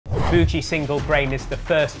Fuji Single Grain is the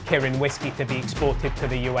first Kirin whiskey to be exported to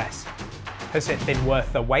the US. Has it been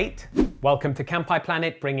worth the wait? Welcome to Kanpai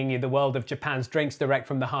Planet, bringing you the world of Japan's drinks direct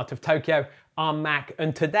from the heart of Tokyo. I'm Mac,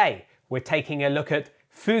 and today we're taking a look at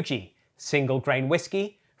Fuji Single Grain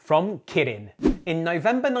Whiskey from Kirin. In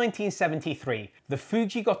November 1973, the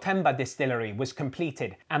Fuji Gotemba distillery was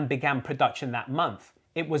completed and began production that month.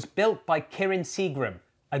 It was built by Kirin Seagram,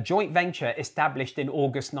 a joint venture established in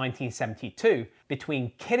August 1972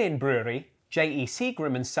 between Kirin Brewery, J.E.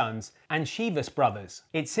 Seagram & Sons, and Shivas Brothers.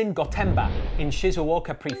 It's in Gotemba, in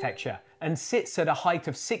Shizuoka Prefecture, and sits at a height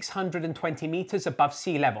of 620 meters above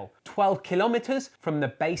sea level, 12 kilometers from the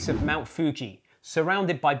base of Mount Fuji,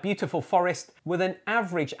 surrounded by beautiful forest with an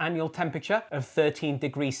average annual temperature of 13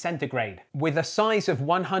 degrees centigrade. With a size of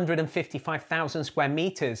 155,000 square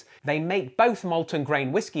meters, they make both malton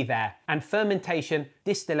grain whiskey there, and fermentation,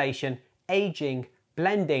 distillation, aging,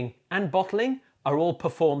 blending, and bottling are all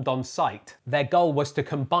performed on site. Their goal was to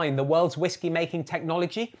combine the world's whiskey making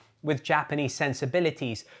technology with Japanese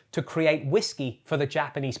sensibilities to create whiskey for the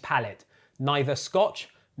Japanese palate, neither Scotch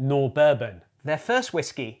nor bourbon. Their first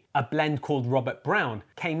whiskey, a blend called Robert Brown,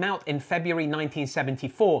 came out in February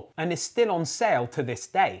 1974 and is still on sale to this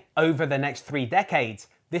day. Over the next 3 decades,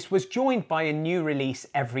 this was joined by a new release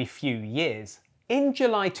every few years. In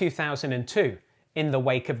July 2002, in the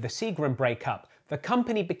wake of the Seagram breakup, the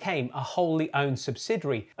company became a wholly owned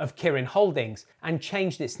subsidiary of Kirin Holdings and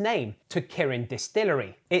changed its name to Kirin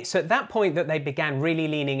Distillery. It's at that point that they began really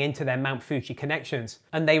leaning into their Mount Fuji connections,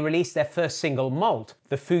 and they released their first single malt,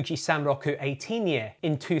 the Fuji Sanroku 18-year,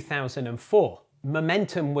 in 2004.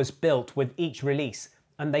 Momentum was built with each release,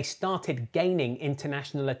 and they started gaining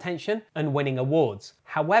international attention and winning awards.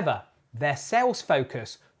 However, their sales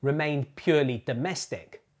focus remained purely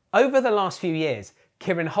domestic. Over the last few years,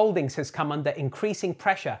 Kirin Holdings has come under increasing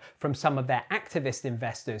pressure from some of their activist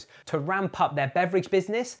investors to ramp up their beverage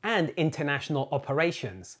business and international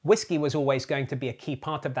operations. Whiskey was always going to be a key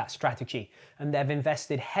part of that strategy, and they've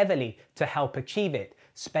invested heavily to help achieve it,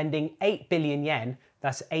 spending 8 billion yen,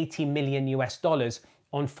 that's 80 million US dollars,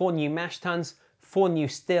 on 4 new mash tuns, 4 new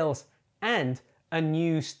stills, and a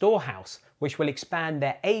new storehouse, which will expand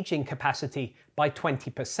their aging capacity by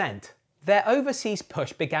 20%. Their overseas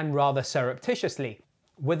push began rather surreptitiously,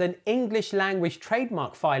 with an English language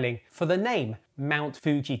trademark filing for the name Mount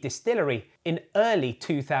Fuji Distillery in early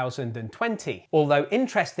 2020. Although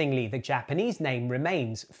interestingly, the Japanese name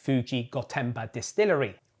remains Fuji Gotemba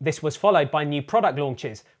Distillery. This was followed by new product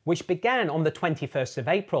launches, which began on the 21st of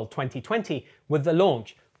April 2020 with the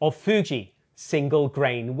launch of Fuji Single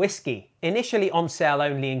Grain Whiskey. Initially on sale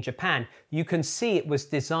only in Japan, you can see it was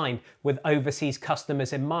designed with overseas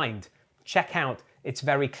customers in mind. Check out its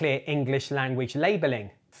very clear English language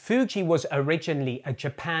labelling. Fuji was originally a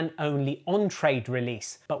Japan-only on-trade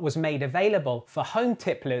release, but was made available for home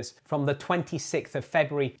tipplers from the 26th of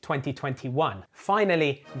February 2021.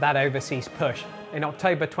 Finally, that overseas push. In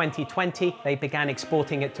October 2020, they began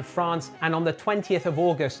exporting it to France, and on the 20th of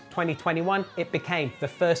August 2021, it became the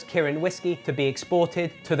first Kirin whiskey to be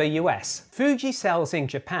exported to the US. Fuji sells in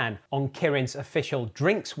Japan on Kirin's official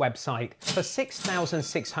drinks website for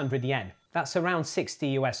 6,600 yen. That's around 60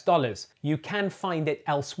 US dollars. You can find it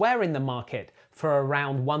elsewhere in the market for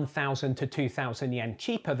around 1,000 to 2,000 yen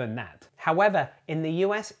cheaper than that. However, in the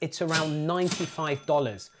US, it's around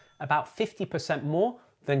 $95, about 50% more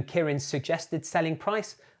than Kirin's suggested selling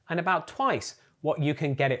price and about twice what you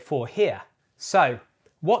can get it for here. So,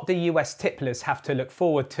 what do US tipplers have to look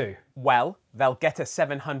forward to? Well, they'll get a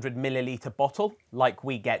 700 milliliter bottle like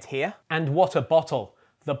we get here. And what a bottle!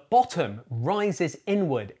 The bottom rises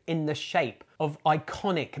inward in the shape of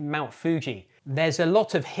iconic Mount Fuji. There's a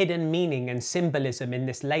lot of hidden meaning and symbolism in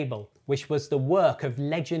this label, which was the work of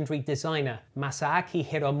legendary designer Masaaki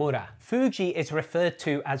Hiromura. Fuji is referred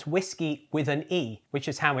to as whiskey with an E, which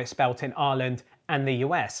is how it's spelt in Ireland and the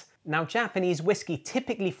US. Now, Japanese whiskey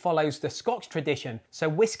typically follows the Scotch tradition, so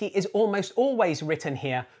whiskey is almost always written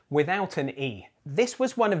here without an E. This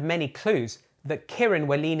was one of many clues that Kirin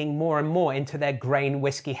were leaning more and more into their grain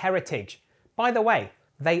whiskey heritage. By the way,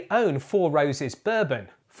 they own Four Roses Bourbon.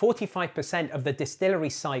 45% of the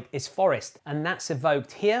distillery site is forest, and that's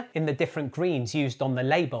evoked here in the different greens used on the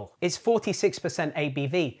label. It's 46%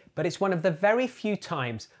 ABV, but it's one of the very few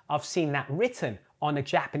times I've seen that written on a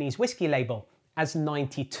Japanese whiskey label as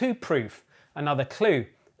 92 proof, another clue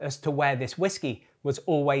as to where this whiskey was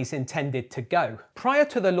always intended to go. Prior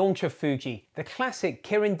to the launch of Fuji, the classic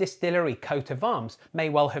Kirin Distillery coat of arms may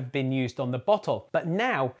well have been used on the bottle, but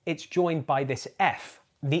now it's joined by this F.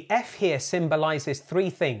 The F here symbolizes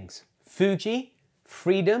 3 things: Fuji,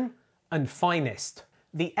 freedom, and finest.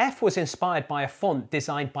 The F was inspired by a font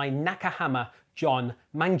designed by Nakahama John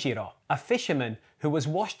Manjiro, a fisherman who was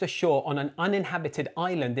washed ashore on an uninhabited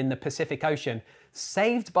island in the Pacific Ocean,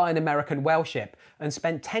 saved by an American whale ship, and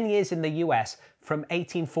spent 10 years in the US from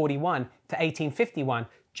 1841 to 1851,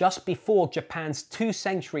 just before Japan's 2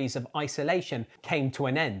 centuries of isolation came to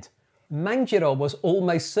an end. Manjiro was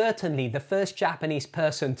almost certainly the first Japanese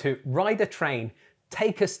person to ride a train,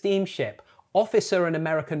 take a steamship, officer an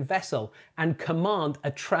American vessel, and command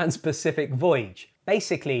a trans-Pacific voyage.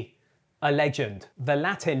 Basically, a legend. The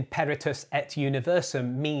Latin peritus et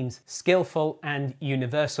universum means skillful and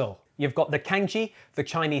universal. You've got the kanji, the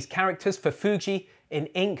Chinese characters for Fuji, in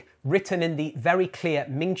ink, written in the very clear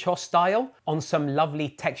Mingcho style on some lovely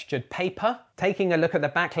textured paper. Taking a look at the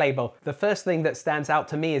back label, the first thing that stands out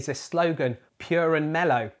to me is this slogan, pure and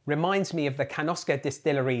mellow. Reminds me of the Kanosuke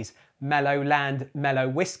Distillery's Mellow Land Mellow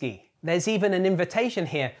Whiskey. There's even an invitation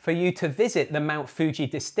here for you to visit the Mount Fuji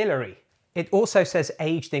distillery. It also says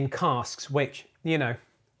aged in casks, which, you know,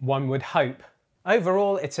 one would hope.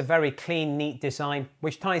 Overall, it's a very clean, neat design,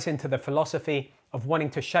 which ties into the philosophy of wanting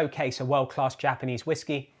to showcase a world-class Japanese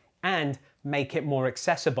whiskey and make it more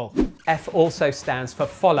accessible. F also stands for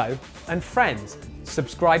follow and friends.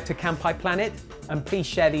 Subscribe to Kanpai Planet and please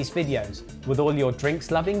share these videos with all your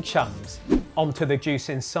drinks-loving chums. Onto the juice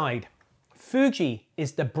inside. Fuji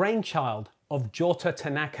is the brainchild of Jota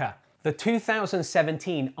Tanaka, the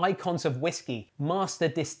 2017 Icons of Whiskey Master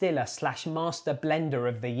Distiller / Master Blender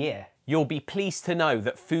of the Year. You'll be pleased to know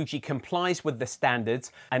that Fuji complies with the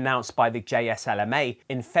standards announced by the JSLMA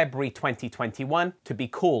in February 2021 to be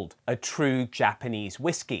called a true Japanese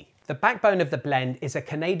whiskey. The backbone of the blend is a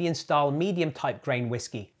Canadian-style medium-type grain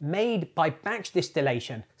whiskey made by batch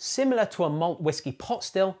distillation, similar to a malt whiskey pot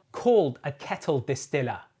still called a kettle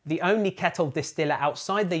distiller. The only kettle distiller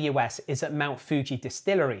outside the US is at Mount Fuji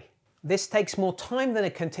Distillery. This takes more time than a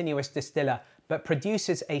continuous distiller, but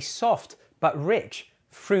produces a soft but rich,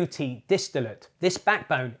 fruity distillate. This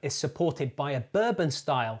backbone is supported by a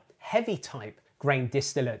bourbon-style, heavy type grain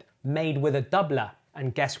distillate made with a doubler,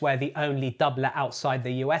 and guess where the only doubler outside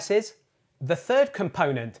the US is? The third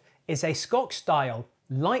component is a Scotch-style,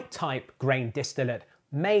 light type grain distillate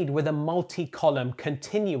made with a multi-column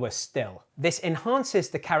continuous still. This enhances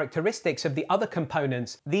the characteristics of the other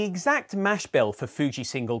components. The exact mash bill for Fuji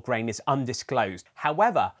Single Grain is undisclosed.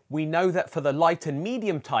 However, we know that for the light and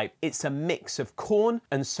medium type, it's a mix of corn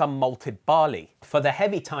and some malted barley. For the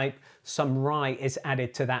heavy type, some rye is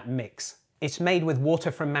added to that mix. It's made with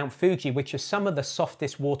water from Mount Fuji, which is some of the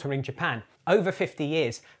softest water in Japan. Over 50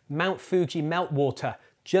 years, Mount Fuji meltwater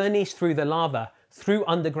journeys through the lava, through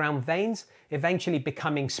underground veins, eventually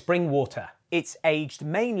becoming spring water. It's aged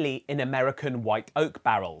mainly in American white oak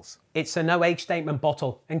barrels. It's a no age statement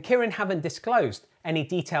bottle, and Kirin haven't disclosed any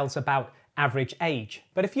details about average age.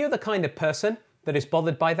 But if you're the kind of person that is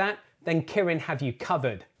bothered by that, then Kirin have you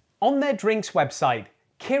covered. On their drinks website,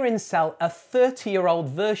 Kirin sell a 30-year-old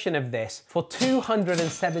version of this for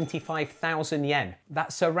 275,000 yen.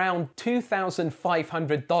 That's around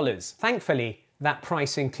 $2,500. Thankfully, that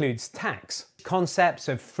price includes tax. Concepts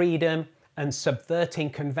of freedom and subverting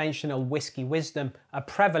conventional whiskey wisdom are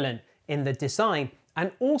prevalent in the design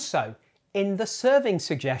and also in the serving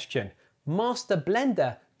suggestion. Master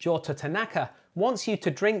blender Jota Tanaka wants you to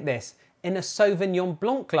drink this in a Sauvignon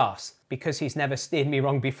Blanc glass. Because he's never steered me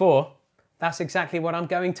wrong before, that's exactly what I'm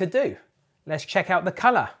going to do. Let's check out the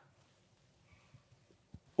colour.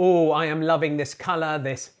 Oh, I am loving this colour,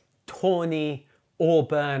 this tawny,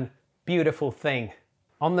 auburn, beautiful thing.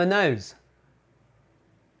 On the nose.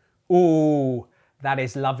 Ooh, that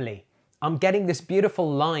is lovely. I'm getting this beautiful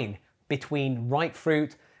line between ripe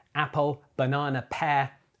fruit, apple, banana, pear,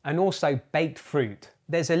 and also baked fruit.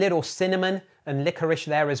 There's a little cinnamon and licorice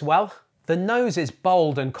there as well. The nose is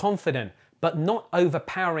bold and confident, but not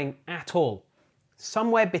overpowering at all.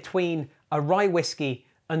 Somewhere between a rye whiskey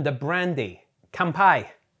and a brandy. Kanpai.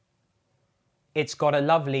 It's got a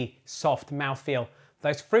lovely soft mouthfeel.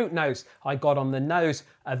 Those fruit notes I got on the nose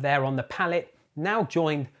are there on the palate, now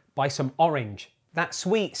joined by some orange. That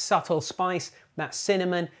sweet, subtle spice, that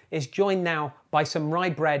cinnamon, is joined now by some rye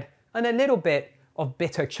bread and a little bit of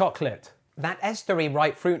bitter chocolate. That estery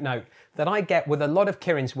ripe fruit note that I get with a lot of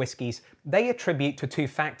Kirin's whiskies, they attribute to 2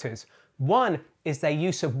 factors. One is their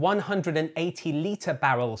use of 180-litre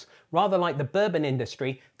barrels, rather like the bourbon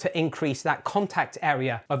industry, to increase that contact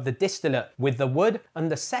area of the distillate with the wood.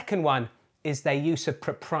 And the second one is their use of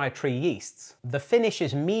proprietary yeasts. The finish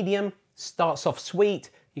is medium, starts off sweet,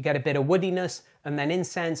 you get a bit of woodiness and then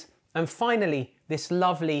incense, and finally this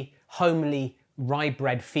lovely, homely rye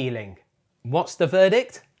bread feeling. What's the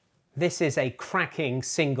verdict? This is a cracking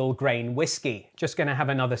single grain whiskey. Just gonna have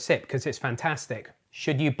another sip because it's fantastic.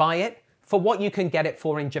 Should you buy it? For what you can get it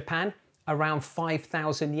for in Japan, around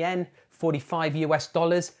 5,000 yen, 45 US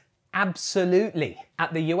dollars, absolutely.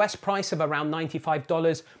 At the US price of around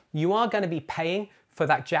 $95, you are gonna be paying for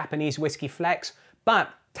that Japanese whiskey flex, but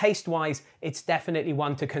taste-wise, it's definitely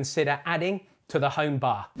one to consider adding to the home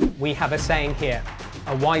bar. We have a saying here,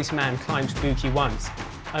 a wise man climbs Fuji once,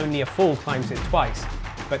 only a fool climbs it twice.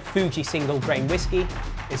 But Fuji Single Grain Whiskey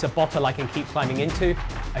is a bottle I can keep climbing into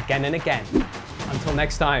again and again. Until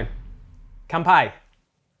next time, Kanpai!